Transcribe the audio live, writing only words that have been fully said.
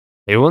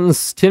Hey everyone,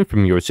 this is Tim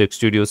from Your Six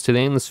Studios.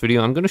 Today in this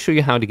video, I'm going to show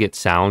you how to get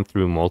sound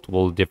through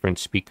multiple different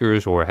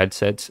speakers or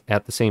headsets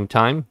at the same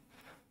time.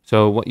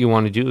 So what you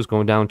want to do is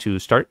go down to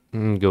Start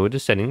and go to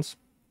Settings.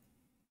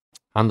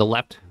 On the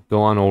left,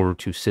 go on over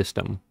to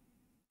System.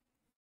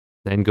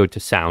 Then go to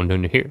Sound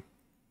under here.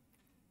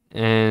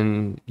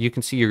 And you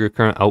can see your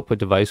current output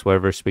device,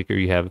 whatever speaker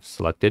you have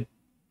selected.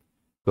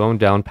 Going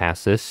down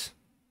past this.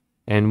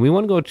 And we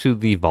want to go to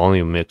the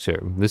volume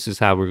mixer. This is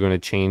how we're going to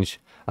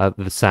change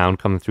the sound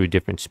coming through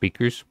different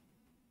speakers.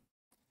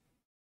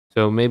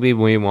 So maybe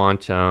we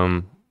want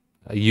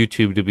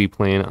YouTube to be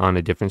playing on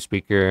a different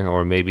speaker,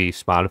 or maybe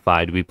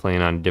Spotify to be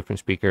playing on a different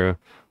speaker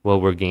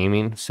while we're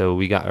gaming. So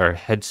we got our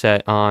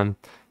headset on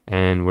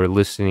and we're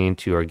listening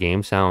to our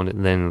game sound,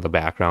 and then in the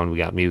background we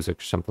got music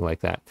or something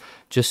like that.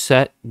 Just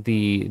set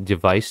the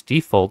device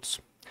defaults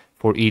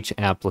for each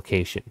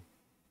application.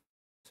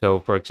 So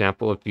for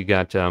example, if you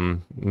got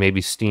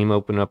maybe Steam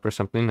open up or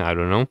something, I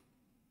don't know,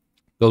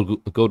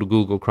 go to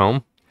Google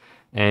Chrome,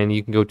 and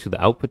you can go to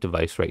the output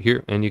device right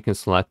here, and you can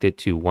select it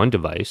to one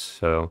device.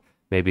 So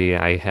maybe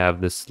I have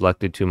this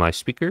selected to my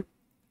speaker,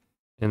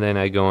 and then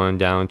I go on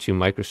down to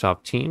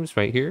Microsoft Teams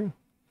right here,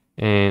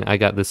 and I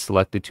got this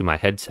selected to my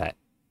headset.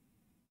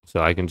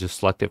 So I can just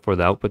select it for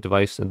the output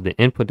device, and the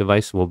input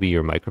device will be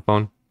your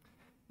microphone.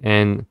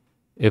 And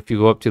if you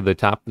go up to the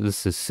top,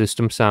 this is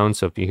system sound.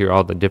 So if you hear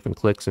all the different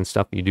clicks and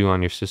stuff you do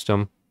on your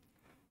system,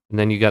 and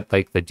then you got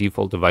like the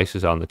default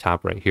devices on the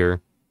top right here.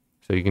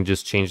 So you can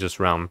just change this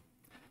around.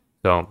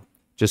 So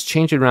just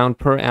change it around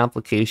per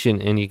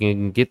application, and you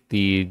can get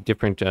the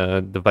different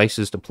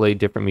devices to play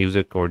different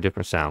music or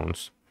different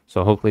sounds.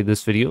 So hopefully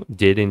this video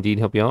did indeed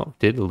help you out. If it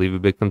did, leave a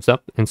big thumbs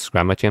up and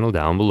subscribe my channel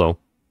down below.